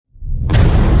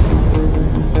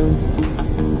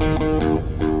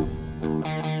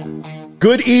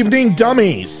Good evening,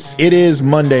 dummies. It is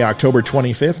Monday, October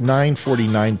 25th,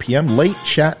 9:49 p.m. Late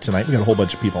chat tonight. We got a whole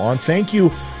bunch of people on. Thank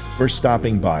you for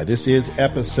stopping by. This is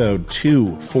episode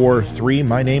 243.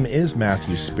 My name is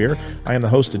Matthew Spear. I am the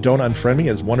host of Don't Unfriend Me.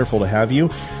 It's wonderful to have you.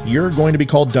 You're going to be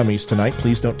called dummies tonight.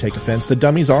 Please don't take offense. The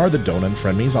dummies are the Don't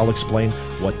Unfriend Me's. I'll explain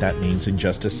what that means in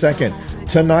just a second.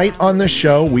 Tonight on the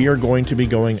show, we are going to be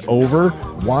going over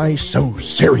Why So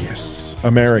Serious,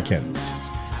 Americans.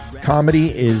 Comedy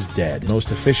is dead.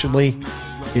 Most officially,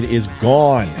 it is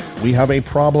gone. We have a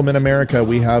problem in America.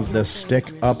 We have the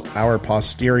stick up our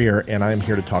posterior, and I'm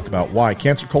here to talk about why.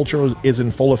 Cancel culture is in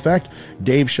full effect.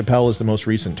 Dave Chappelle is the most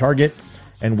recent target,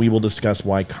 and we will discuss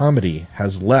why comedy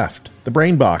has left the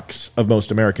brain box of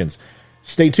most Americans.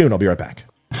 Stay tuned. I'll be right back.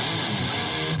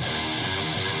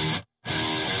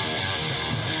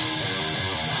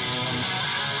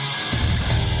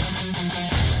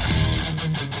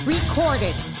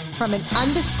 Recorded from an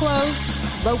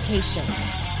undisclosed location.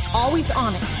 Always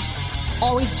honest,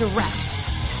 always direct.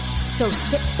 So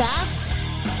sit back,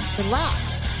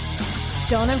 relax.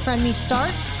 Don't Unfriend Me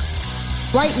starts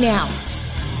right now.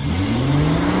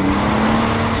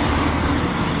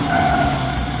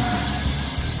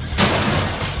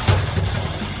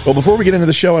 Well, before we get into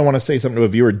the show, I want to say something to a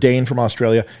viewer, Dane from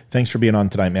Australia. Thanks for being on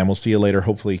tonight, man. We'll see you later.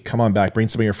 Hopefully, come on back. Bring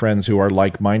some of your friends who are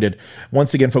like-minded.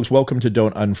 Once again, folks, welcome to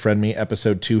Don't Unfriend Me,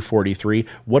 episode 243.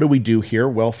 What do we do here?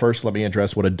 Well, first, let me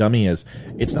address what a dummy is.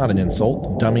 It's not an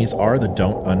insult. Dummies are the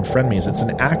Don't Unfriend Me's. It's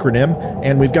an acronym,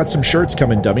 and we've got some shirts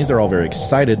coming, dummies. They're all very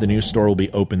excited. The new store will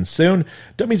be open soon.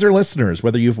 Dummies are listeners.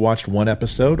 Whether you've watched one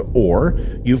episode or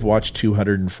you've watched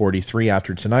 243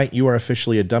 after tonight, you are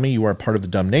officially a dummy. You are part of the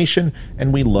Dumb Nation,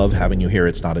 and we love having you here.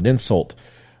 It's not an insult.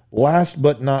 Last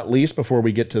but not least, before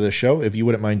we get to the show, if you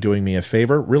wouldn't mind doing me a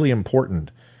favor, really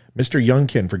important, Mr.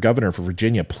 Youngkin for governor for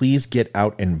Virginia, please get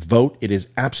out and vote. It is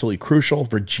absolutely crucial.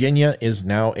 Virginia is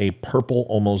now a purple,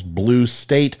 almost blue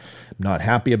state. I'm not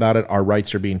happy about it. Our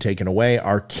rights are being taken away.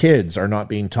 Our kids are not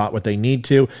being taught what they need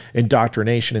to.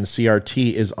 Indoctrination and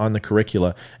CRT is on the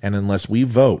curricula. And unless we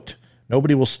vote,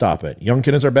 nobody will stop it.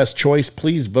 Youngkin is our best choice.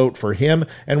 Please vote for him.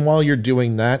 And while you're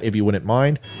doing that, if you wouldn't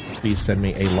mind, please send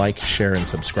me a like, share, and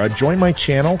subscribe. Join my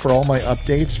channel for all my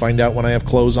updates. Find out when I have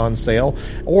clothes on sale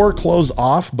or clothes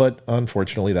off. But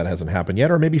unfortunately, that hasn't happened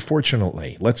yet. Or maybe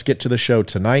fortunately. Let's get to the show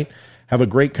tonight. Have a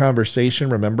great conversation.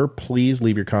 Remember, please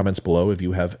leave your comments below if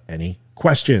you have any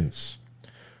questions.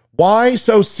 Why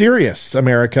so serious,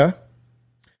 America?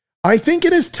 I think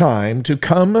it is time to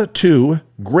come to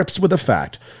grips with the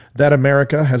fact that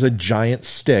America has a giant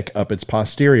stick up its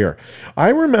posterior. I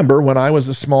remember when I was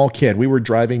a small kid, we were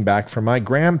driving back from my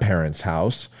grandparents'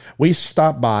 house. We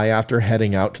stopped by after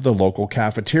heading out to the local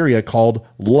cafeteria called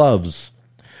Love's.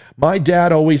 My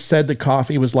dad always said the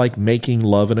coffee was like making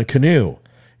love in a canoe.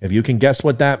 If you can guess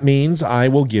what that means, I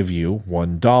will give you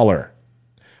 $1.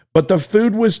 But the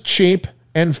food was cheap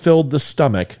and filled the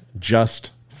stomach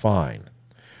just fine.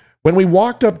 When we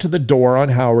walked up to the door on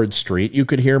Howard Street, you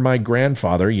could hear my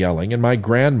grandfather yelling and my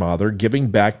grandmother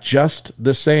giving back just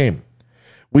the same.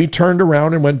 We turned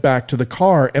around and went back to the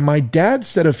car, and my dad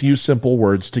said a few simple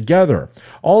words together.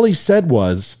 All he said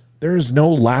was, "There is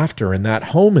no laughter in that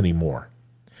home anymore."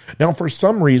 Now, for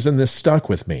some reason, this stuck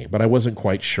with me, but I wasn't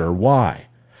quite sure why.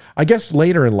 I guess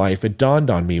later in life, it dawned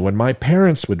on me when my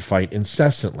parents would fight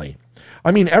incessantly.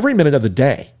 I mean, every minute of the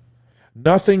day.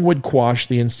 Nothing would quash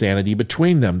the insanity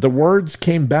between them. The words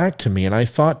came back to me, and I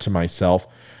thought to myself,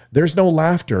 there's no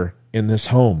laughter in this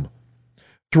home.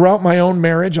 Throughout my own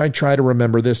marriage, I try to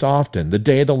remember this often. The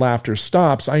day the laughter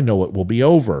stops, I know it will be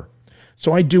over.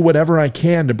 So I do whatever I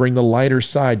can to bring the lighter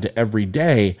side to every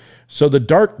day, so the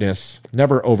darkness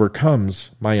never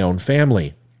overcomes my own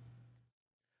family.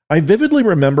 I vividly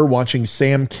remember watching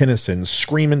Sam Kinison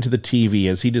scream into the TV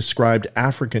as he described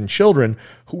African children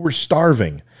who were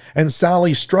starving, and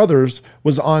Sally Struthers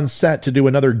was on set to do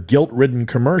another guilt-ridden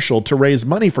commercial to raise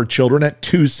money for children at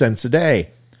 2 cents a day.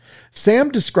 Sam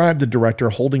described the director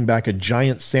holding back a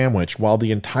giant sandwich while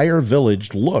the entire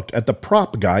village looked at the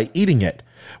prop guy eating it.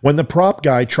 When the prop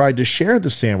guy tried to share the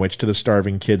sandwich to the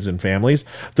starving kids and families,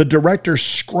 the director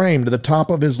screamed at the top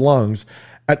of his lungs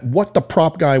at what the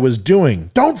prop guy was doing.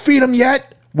 "Don't feed him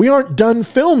yet! We aren't done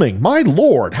filming." My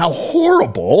Lord, how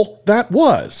horrible that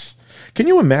was. Can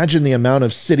you imagine the amount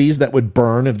of cities that would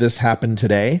burn if this happened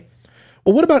today?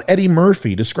 Well, what about Eddie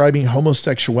Murphy describing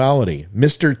homosexuality,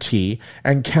 Mr. T,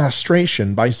 and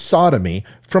castration by sodomy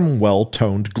from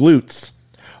well-toned glutes?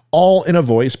 All in a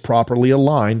voice properly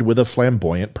aligned with a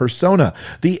flamboyant persona.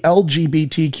 The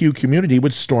LGBTQ community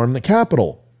would storm the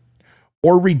Capitol.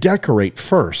 Or redecorate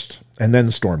first and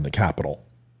then storm the Capitol.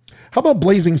 How about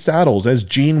Blazing Saddles as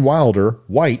Gene Wilder,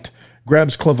 white,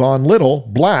 grabs Clavon Little,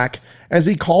 black, as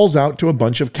he calls out to a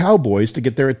bunch of cowboys to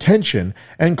get their attention,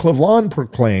 and Clavon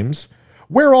proclaims,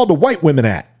 "Where are all the white women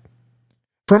at?"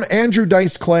 From Andrew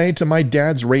Dice Clay to my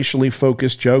dad's racially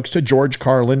focused jokes to George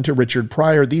Carlin to Richard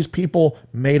Pryor, these people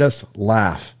made us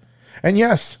laugh. And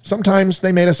yes, sometimes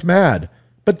they made us mad.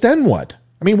 But then what?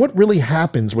 I mean, what really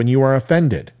happens when you are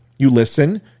offended? You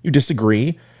listen, you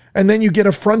disagree, and then you get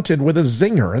affronted with a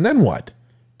zinger. And then what?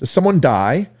 Does someone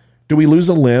die? Do we lose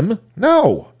a limb?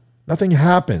 No, nothing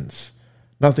happens.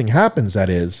 Nothing happens, that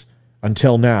is,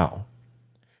 until now.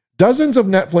 Dozens of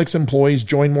Netflix employees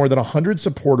joined more than 100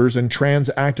 supporters and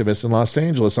trans activists in Los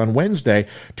Angeles on Wednesday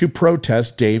to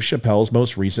protest Dave Chappelle's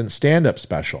most recent stand-up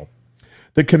special.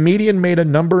 The comedian made a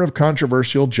number of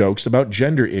controversial jokes about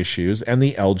gender issues and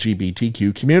the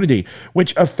LGBTQ community,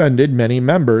 which offended many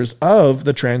members of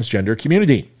the transgender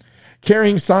community,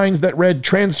 carrying signs that read,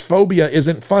 "Transphobia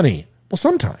isn't funny." Well,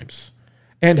 sometimes.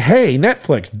 And hey,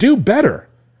 Netflix, do better.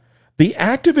 The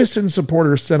activists and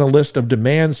supporters sent a list of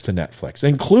demands to Netflix,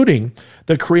 including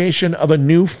the creation of a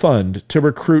new fund to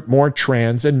recruit more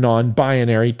trans and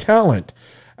non-binary talent,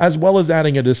 as well as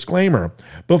adding a disclaimer: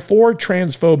 before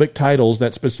transphobic titles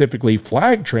that specifically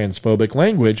flag transphobic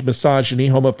language, misogyny,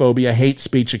 homophobia, hate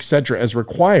speech, etc. as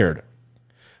required.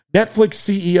 Netflix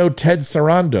CEO Ted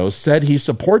Sarandos said he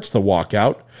supports the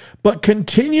walkout, but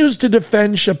continues to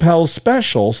defend Chappelle's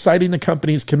special, citing the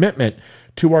company's commitment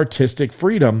to artistic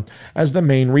freedom as the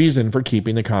main reason for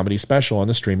keeping the comedy special on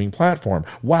the streaming platform.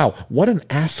 Wow, what an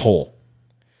asshole.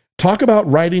 Talk about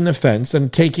riding the fence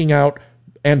and talking out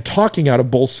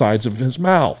of both sides of his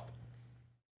mouth.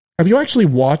 Have you actually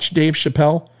watched Dave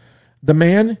Chappelle? The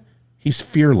man, he's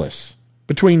fearless.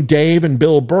 Between Dave and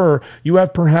Bill Burr, you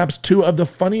have perhaps two of the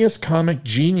funniest comic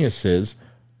geniuses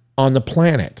on the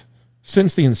planet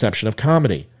since the inception of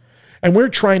comedy. And we're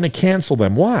trying to cancel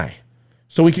them. Why?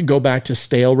 So we can go back to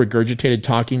stale, regurgitated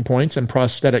talking points and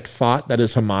prosthetic thought that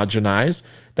is homogenized,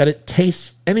 that it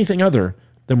tastes anything other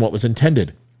than what was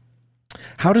intended.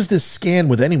 How does this scan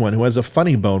with anyone who has a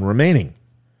funny bone remaining?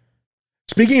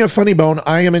 Speaking of funny bone,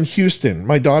 I am in Houston.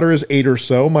 My daughter is 8 or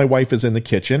so. My wife is in the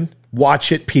kitchen.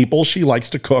 Watch it, people. She likes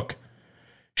to cook.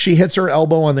 She hits her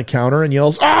elbow on the counter and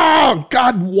yells, "Oh,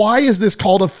 God, why is this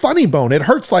called a funny bone? It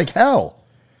hurts like hell."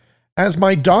 As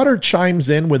my daughter chimes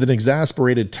in with an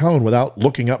exasperated tone without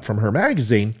looking up from her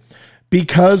magazine,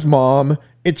 "Because, Mom,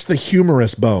 it's the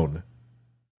humerus bone."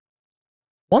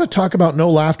 Want to talk about no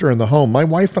laughter in the home? My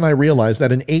wife and I realized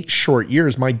that in 8 short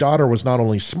years, my daughter was not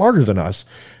only smarter than us,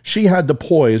 she had the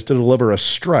poise to deliver a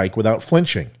strike without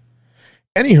flinching.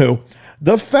 Anywho,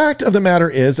 the fact of the matter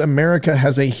is America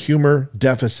has a humor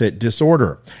deficit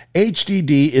disorder.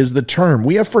 HDD is the term.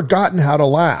 We have forgotten how to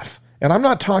laugh. And I'm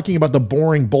not talking about the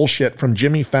boring bullshit from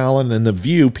Jimmy Fallon and The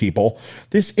View, people.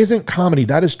 This isn't comedy.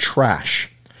 That is trash.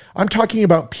 I'm talking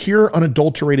about pure,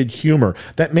 unadulterated humor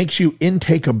that makes you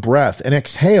intake a breath and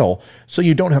exhale so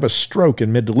you don't have a stroke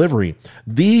in mid-delivery.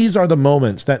 These are the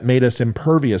moments that made us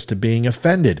impervious to being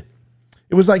offended.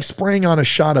 It was like spraying on a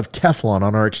shot of Teflon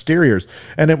on our exteriors,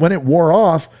 and when it wore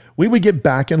off, we would get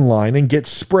back in line and get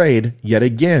sprayed yet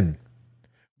again.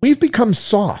 We've become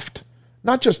soft.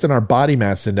 Not just in our body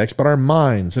mass index, but our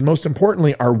minds, and most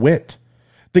importantly, our wit.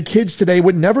 The kids today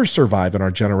would never survive in our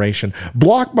generation.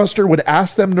 Blockbuster would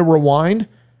ask them to rewind,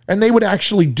 and they would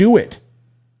actually do it.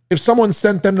 If someone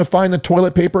sent them to find the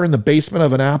toilet paper in the basement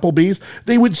of an Applebee's,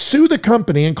 they would sue the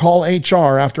company and call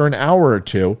HR after an hour or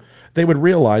two. They would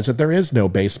realize that there is no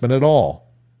basement at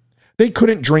all. They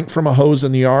couldn't drink from a hose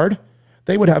in the yard.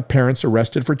 They would have parents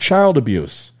arrested for child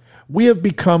abuse. We have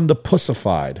become the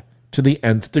pussified to the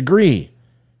nth degree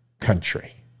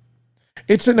country.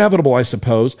 It's inevitable, I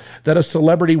suppose, that a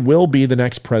celebrity will be the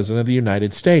next president of the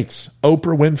United States.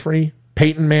 Oprah Winfrey,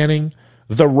 Peyton Manning,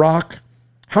 The Rock.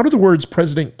 How do the words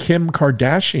President Kim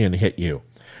Kardashian hit you?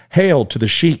 Hail to the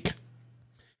Sheik.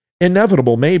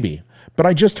 Inevitable, maybe, but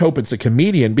I just hope it's a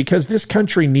comedian because this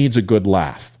country needs a good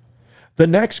laugh. The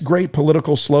next great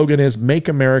political slogan is "Make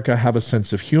America have a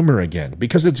sense of humor again,"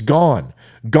 because it's gone.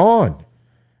 Gone.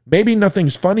 Maybe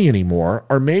nothing's funny anymore,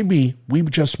 or maybe we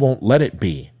just won't let it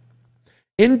be.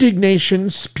 Indignation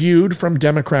spewed from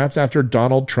Democrats after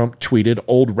Donald Trump tweeted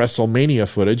old WrestleMania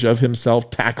footage of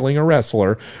himself tackling a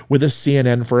wrestler with a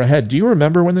CNN for a head. Do you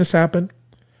remember when this happened?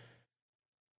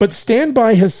 But stand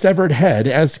by his severed head,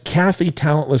 as Kathy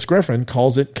Talentless Griffin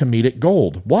calls it, comedic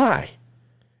gold. Why?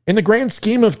 In the grand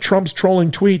scheme of Trump's trolling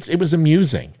tweets, it was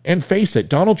amusing. And face it,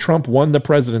 Donald Trump won the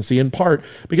presidency in part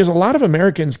because a lot of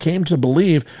Americans came to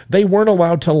believe they weren't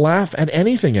allowed to laugh at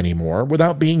anything anymore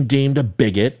without being deemed a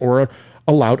bigot or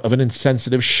a lout of an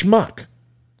insensitive schmuck.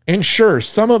 And sure,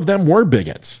 some of them were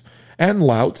bigots and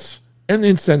louts and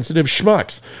insensitive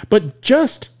schmucks, but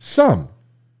just some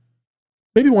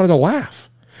maybe wanted to laugh,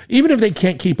 even if they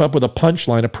can't keep up with a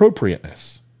punchline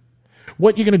appropriateness.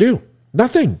 What you going to do?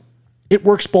 Nothing. It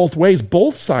works both ways.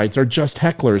 Both sides are just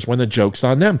hecklers when the joke's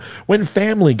on them. When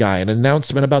Family Guy, an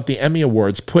announcement about the Emmy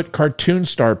Awards, put cartoon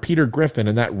star Peter Griffin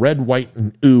in that red, white,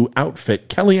 and ooh outfit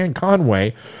Kellyanne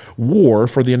Conway wore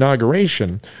for the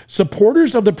inauguration,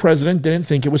 supporters of the president didn't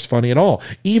think it was funny at all,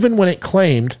 even when it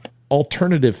claimed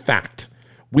alternative fact.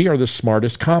 We are the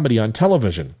smartest comedy on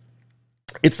television.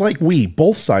 It's like we,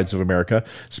 both sides of America,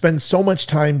 spend so much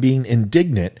time being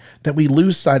indignant that we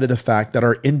lose sight of the fact that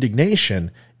our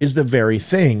indignation is the very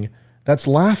thing that's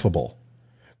laughable.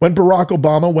 When Barack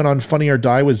Obama went on Funny or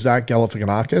Die with Zach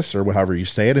Galifianakis, or however you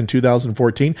say it, in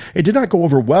 2014, it did not go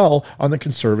over well on the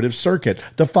conservative circuit.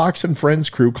 The Fox and Friends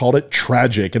crew called it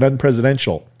tragic and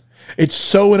unpresidential. It's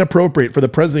so inappropriate for the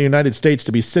President of the United States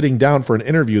to be sitting down for an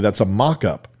interview that's a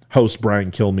mock-up, host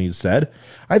Brian Kilmeade said.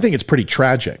 I think it's pretty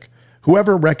tragic.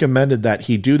 Whoever recommended that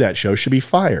he do that show should be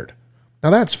fired. Now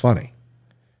that's funny.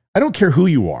 I don't care who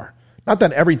you are. Not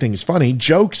that everything's funny.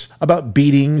 Jokes about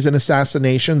beatings and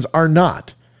assassinations are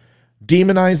not.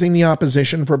 Demonizing the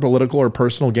opposition for political or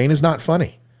personal gain is not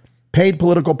funny. Paid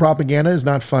political propaganda is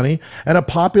not funny. And a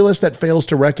populace that fails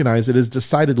to recognize it is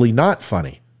decidedly not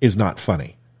funny is not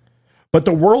funny. But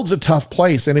the world's a tough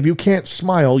place, and if you can't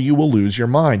smile, you will lose your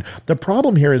mind. The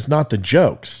problem here is not the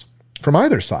jokes from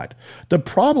either side. The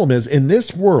problem is, in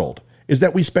this world, is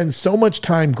that we spend so much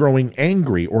time growing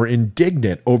angry or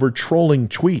indignant over trolling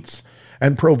tweets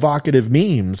and provocative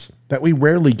memes that we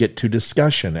rarely get to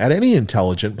discussion at any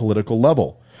intelligent political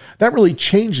level. That really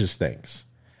changes things.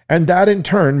 And that in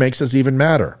turn makes us even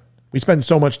madder. We spend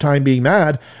so much time being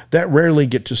mad that rarely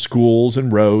get to schools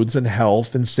and roads and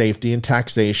health and safety and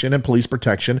taxation and police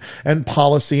protection and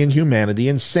policy and humanity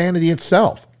and sanity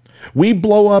itself. We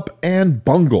blow up and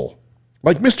bungle.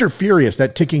 Like Mr. Furious,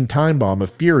 that ticking time bomb of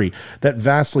fury, that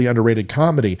vastly underrated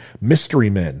comedy,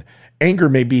 Mystery Men. Anger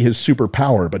may be his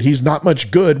superpower, but he's not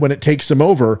much good when it takes him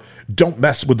over. Don't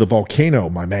mess with the volcano,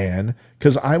 my man,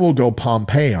 because I will go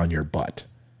Pompeii on your butt.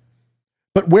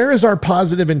 But where is our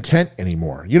positive intent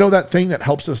anymore? You know, that thing that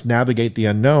helps us navigate the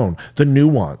unknown, the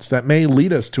nuance that may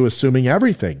lead us to assuming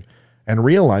everything and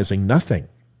realizing nothing.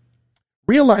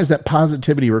 Realize that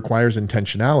positivity requires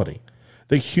intentionality.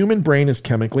 The human brain is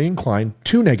chemically inclined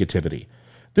to negativity.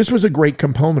 This was a great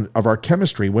component of our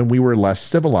chemistry when we were less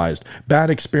civilized. Bad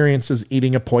experiences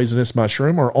eating a poisonous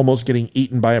mushroom or almost getting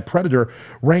eaten by a predator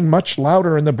rang much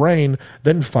louder in the brain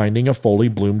than finding a fully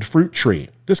bloomed fruit tree.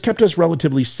 This kept us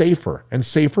relatively safer, and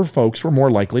safer folks were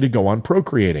more likely to go on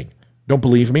procreating. Don't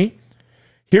believe me?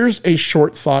 Here's a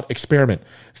short thought experiment.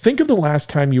 Think of the last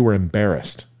time you were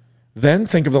embarrassed. Then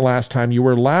think of the last time you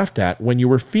were laughed at when you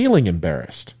were feeling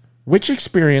embarrassed. Which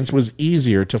experience was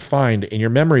easier to find in your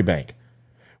memory bank?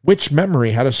 Which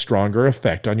memory had a stronger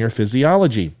effect on your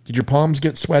physiology? Did your palms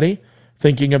get sweaty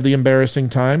thinking of the embarrassing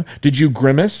time? Did you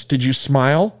grimace? Did you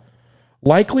smile?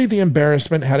 Likely the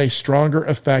embarrassment had a stronger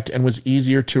effect and was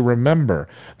easier to remember.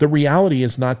 The reality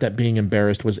is not that being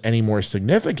embarrassed was any more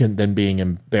significant than being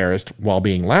embarrassed while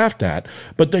being laughed at,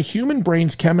 but the human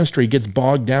brain's chemistry gets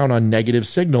bogged down on negative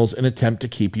signals in an attempt to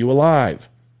keep you alive.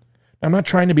 I'm not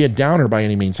trying to be a downer by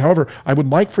any means. However, I would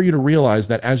like for you to realize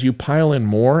that as you pile in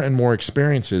more and more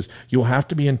experiences, you'll have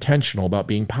to be intentional about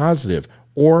being positive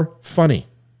or funny.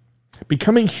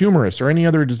 Becoming humorous or any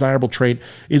other desirable trait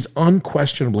is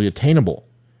unquestionably attainable.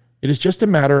 It is just a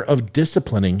matter of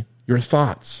disciplining your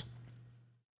thoughts.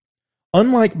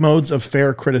 Unlike modes of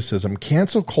fair criticism,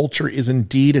 cancel culture is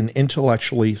indeed an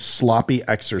intellectually sloppy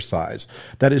exercise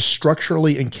that is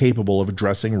structurally incapable of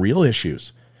addressing real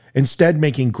issues, instead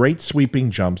making great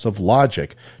sweeping jumps of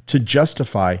logic to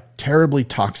justify terribly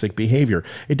toxic behavior.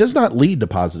 It does not lead to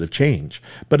positive change,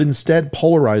 but instead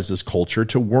polarizes culture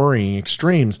to worrying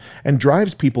extremes and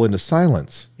drives people into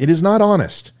silence. It is not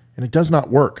honest, and it does not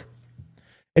work.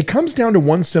 It comes down to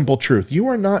one simple truth. You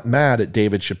are not mad at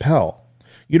David Chappelle.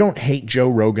 You don't hate Joe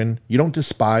Rogan. You don't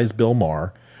despise Bill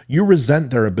Maher. You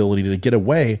resent their ability to get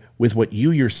away with what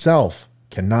you yourself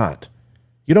cannot.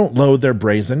 You don't loathe their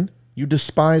brazen. You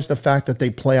despise the fact that they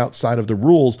play outside of the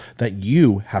rules that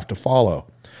you have to follow.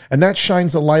 And that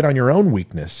shines a light on your own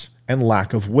weakness and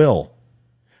lack of will.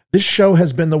 This show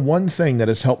has been the one thing that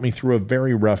has helped me through a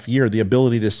very rough year, the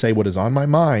ability to say what is on my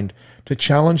mind, to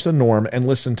challenge the norm and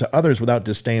listen to others without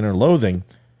disdain or loathing.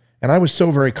 And I was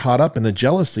so very caught up in the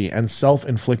jealousy and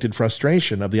self-inflicted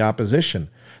frustration of the opposition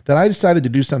that I decided to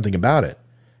do something about it.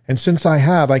 And since I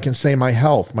have, I can say my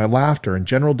health, my laughter, and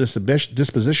general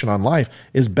disposition on life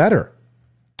is better.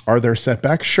 Are there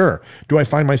setbacks? Sure. Do I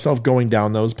find myself going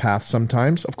down those paths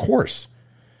sometimes? Of course.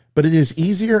 But it is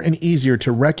easier and easier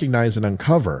to recognize and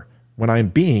uncover when I'm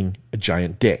being a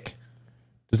giant dick.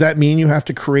 Does that mean you have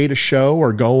to create a show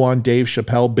or go on Dave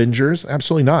Chappelle bingers?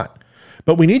 Absolutely not.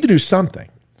 But we need to do something.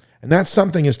 And that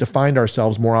something is to find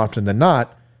ourselves more often than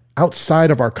not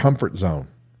outside of our comfort zone.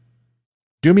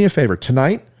 Do me a favor.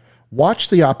 Tonight, watch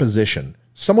the opposition.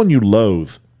 Someone you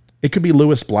loathe. It could be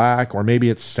Lewis Black or maybe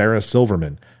it's Sarah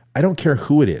Silverman. I don't care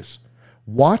who it is.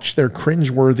 Watch their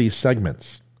cringeworthy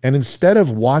segments. And instead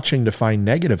of watching to find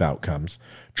negative outcomes,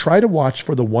 try to watch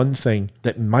for the one thing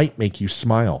that might make you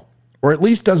smile, or at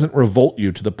least doesn't revolt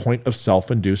you to the point of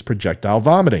self-induced projectile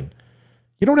vomiting.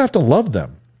 You don't have to love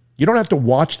them. You don't have to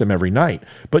watch them every night,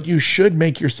 but you should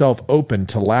make yourself open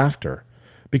to laughter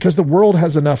because the world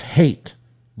has enough hate,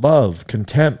 love,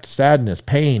 contempt, sadness,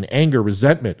 pain, anger,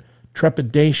 resentment,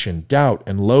 trepidation, doubt,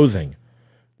 and loathing.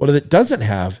 What it doesn't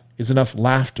have is enough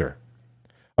laughter.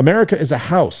 America is a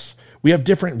house. We have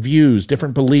different views,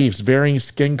 different beliefs, varying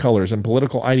skin colors, and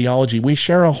political ideology. We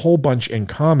share a whole bunch in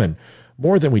common,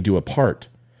 more than we do apart.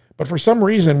 But for some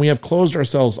reason, we have closed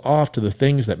ourselves off to the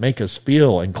things that make us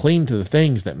feel and cling to the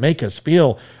things that make us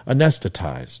feel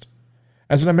anesthetized.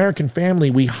 As an American family,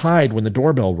 we hide when the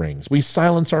doorbell rings. We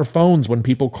silence our phones when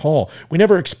people call. We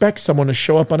never expect someone to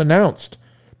show up unannounced.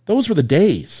 Those were the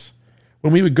days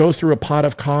when we would go through a pot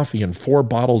of coffee and 4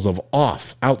 bottles of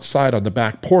off outside on the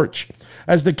back porch.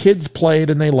 As the kids played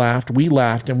and they laughed,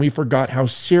 and we forgot how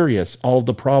serious all of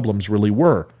the problems really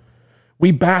were.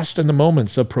 We basked in the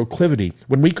moments of proclivity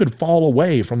when we could fall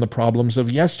away from the problems of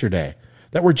yesterday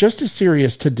that were just as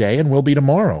serious today and will be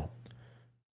tomorrow.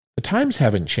 The times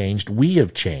haven't changed, we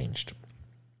have changed.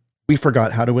 We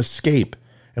forgot how to escape,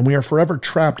 and we are forever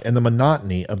trapped in the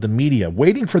monotony of the media,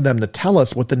 waiting for them to tell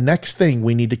us what the next thing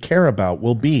we need to care about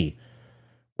will be.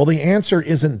 Well, the answer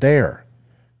isn't there.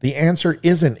 The answer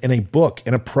isn't in a book,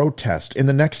 in a protest, in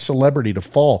the next celebrity to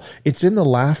fall. It's in the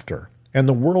laughter. And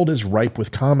the world is ripe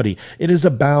with comedy. It is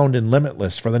abound and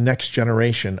limitless for the next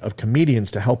generation of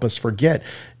comedians to help us forget,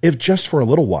 if just for a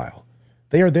little while.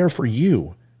 They are there for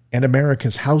you and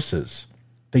America's houses.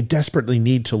 They desperately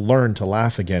need to learn to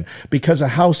laugh again, because a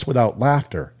house without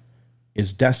laughter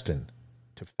is destined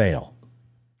to fail.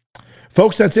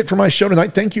 Folks, that's it for my show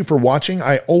tonight. Thank you for watching.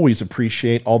 I always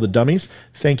appreciate all the dummies.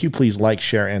 Thank you. Please like,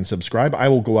 share, and subscribe. I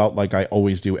will go out like I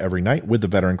always do every night with the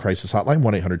Veteran Crisis Hotline,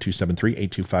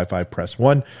 1-800-273-8255, press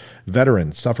 1.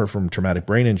 Veterans suffer from traumatic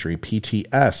brain injury,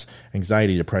 PTS,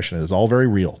 anxiety, depression. It is all very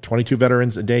real. 22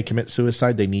 veterans a day commit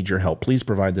suicide. They need your help. Please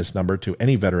provide this number to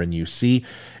any veteran you see.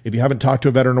 If you haven't talked to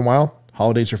a veteran in a while,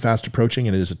 holidays are fast approaching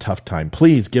and it is a tough time.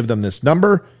 Please give them this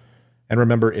number. And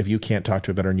remember, if you can't talk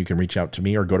to a veteran, you can reach out to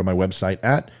me or go to my website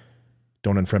at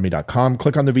don'tunfriendme.com.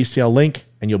 Click on the VCL link,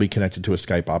 and you'll be connected to a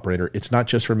Skype operator. It's not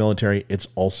just for military. It's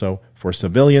also for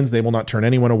civilians. They will not turn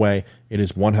anyone away. It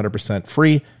is 100%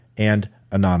 free and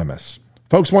anonymous.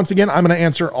 Folks, once again, I'm going to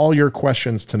answer all your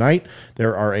questions tonight.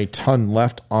 There are a ton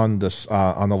left on this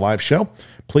on the live show.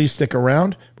 Please stick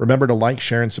around. Remember to like,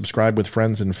 share, and subscribe with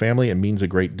friends and family. It means a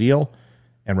great deal.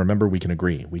 And remember, we can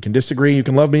agree. We can disagree. You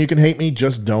can love me. You can hate me.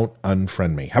 Just don't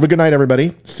unfriend me. Have a good night,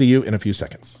 everybody. See you in a few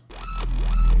seconds.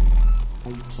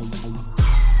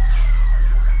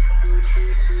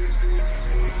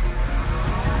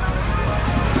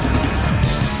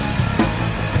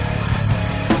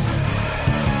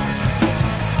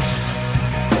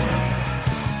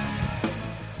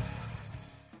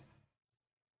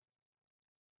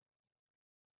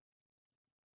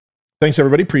 Thanks,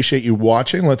 everybody. Appreciate you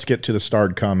watching. Let's get to the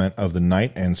starred comment of the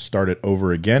night and start it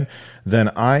over again. Then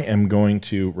I am going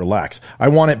to relax. I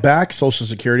want it back, Social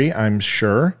Security, I'm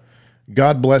sure.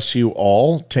 God bless you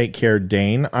all. Take care,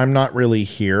 Dane. I'm not really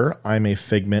here. I'm a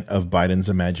figment of Biden's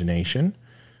imagination.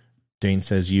 Dane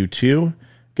says, you too.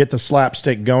 Get the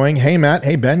slapstick going. Hey, Matt.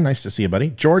 Hey, Ben. Nice to see you, buddy.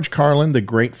 George Carlin, the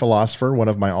great philosopher, one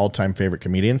of my all-time favorite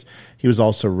comedians. He was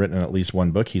also written at least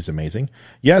one book. He's amazing.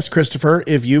 Yes, Christopher,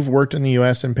 if you've worked in the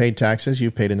U.S. and paid taxes,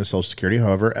 you've paid into Social Security.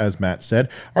 However, as Matt said,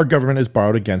 our government has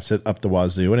borrowed against it up the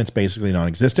wazoo, and it's basically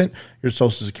non-existent. Your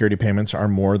Social Security payments are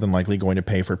more than likely going to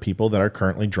pay for people that are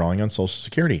currently drawing on Social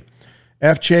Security.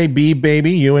 FJB,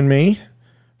 baby, you and me.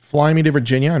 Fly me to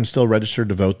Virginia. I'm still registered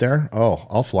to vote there. Oh,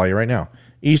 I'll fly you right now.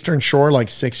 Eastern Shore, like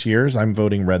 6 years. I'm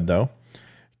voting red, though.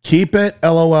 Keep it,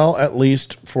 LOL, at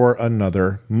least for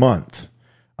another month.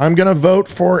 I'm going to vote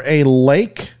for a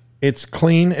lake. It's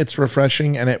clean, it's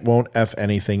refreshing, and it won't F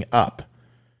anything up.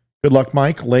 Good luck,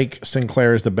 Mike. Lake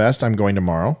Sinclair is the best. I'm going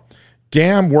tomorrow.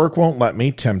 Damn, work won't let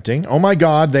me. Tempting. Oh, my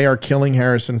God, they are killing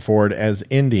Harrison Ford as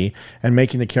Indy and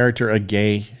making the character a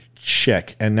gay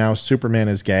chick, and now Superman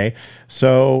is gay.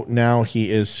 So now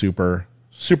he is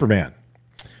Superman.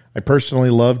 I personally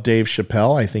love Dave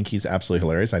Chappelle. I think he's absolutely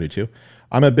hilarious. I do too.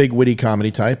 I'm a big witty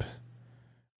comedy type.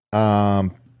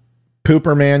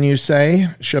 Pooper man, you say?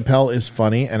 Chappelle is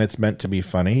funny, and it's meant to be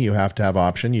funny. You have to have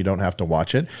option. You don't have to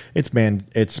watch it. It's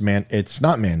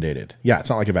not mandated. Yeah, it's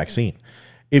not like a vaccine.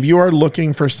 If you are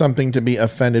looking for something to be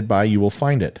offended by, you will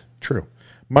find it. True.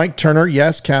 Mike Turner,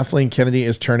 yes, Kathleen Kennedy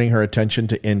is turning her attention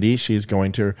to Indy. She's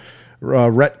going to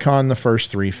retcon the first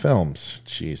 3 films.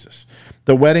 Jesus.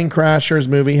 The Wedding Crashers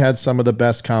movie had some of the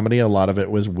best comedy. A lot of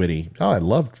it was witty. Oh, I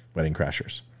loved Wedding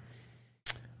Crashers.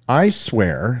 I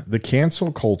swear the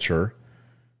cancel culture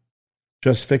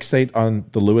just fixate on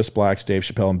the Lewis Blacks, Dave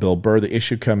Chappelle, and Bill Burr. The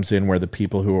issue comes in where the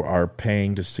people who are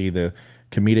paying to see the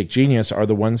comedic genius are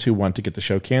the ones who want to get the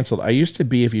show canceled. I used to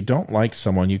be, if you don't like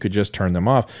someone, you could just turn them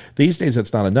off. These days,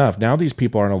 it's not enough. Now these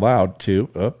people aren't allowed to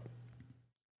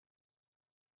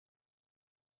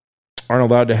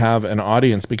have an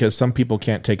audience because some people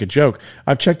can't take a joke.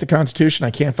 I've checked the Constitution.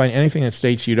 I can't find anything that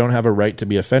states you don't have a right to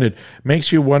be offended.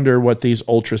 Makes you wonder what these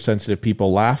ultra-sensitive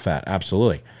people laugh at.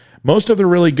 Absolutely. Most of the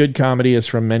really good comedy is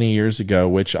from many years ago,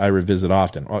 which I revisit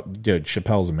often. Oh, dude,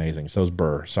 Chappelle's amazing. So is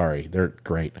Burr. Sorry, they're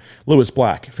great. Lewis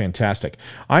Black, fantastic.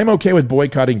 I'm okay with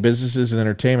boycotting businesses and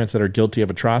entertainments that are guilty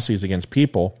of atrocities against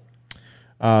people,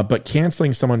 but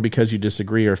canceling someone because you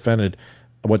disagree or offended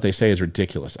what they say is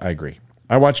ridiculous. I agree.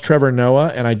 I watch Trevor Noah,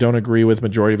 and I don't agree with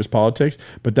majority of his politics,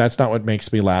 but that's not what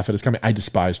makes me laugh at his comedy. I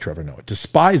despise Trevor Noah.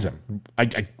 Despise him. I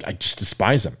just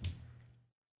despise him.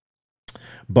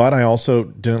 But I also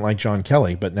didn't like John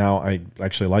Kelly, but now I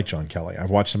actually like John Kelly.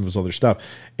 I've watched some of his other stuff.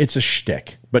 It's a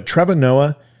shtick. But Trevor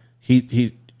Noah,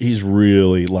 he's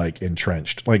really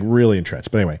entrenched. Really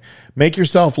entrenched. But anyway, make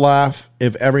yourself laugh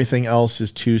if everything else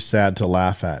is too sad to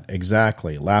laugh at.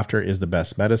 Exactly. Laughter is the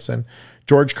best medicine.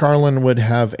 George Carlin would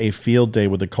have a field day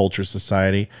with the Culture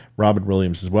Society. Robin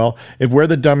Williams as well. If we're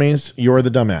the dummies, you're the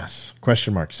dumbass.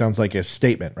 Question mark. Sounds like a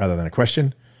statement rather than a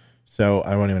question. So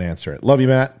I won't even answer it. Love you,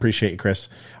 Matt. Appreciate you, Chris.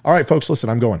 All right, folks, listen,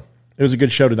 I'm going. It was a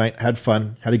good show tonight. Had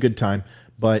fun. Had a good time.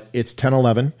 But it's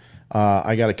 10:11.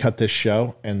 I got to cut this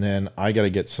show, and then I got to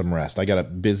get some rest. I got a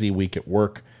busy week at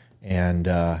work, and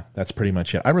that's pretty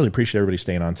much it. I really appreciate everybody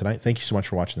staying on tonight. Thank you so much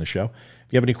for watching the show.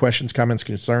 If you have any questions, comments,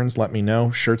 concerns, let me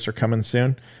know. Shirts are coming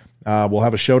soon. We'll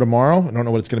have a show tomorrow. I don't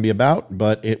know what it's going to be about,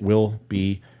 but it will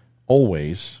be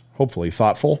always, hopefully,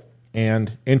 thoughtful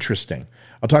and interesting.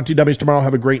 I'll talk to you dummies tomorrow.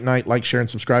 Have a great night. Like, share, and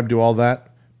subscribe. Do all that.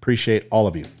 Appreciate all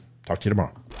of you. Talk to you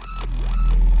tomorrow.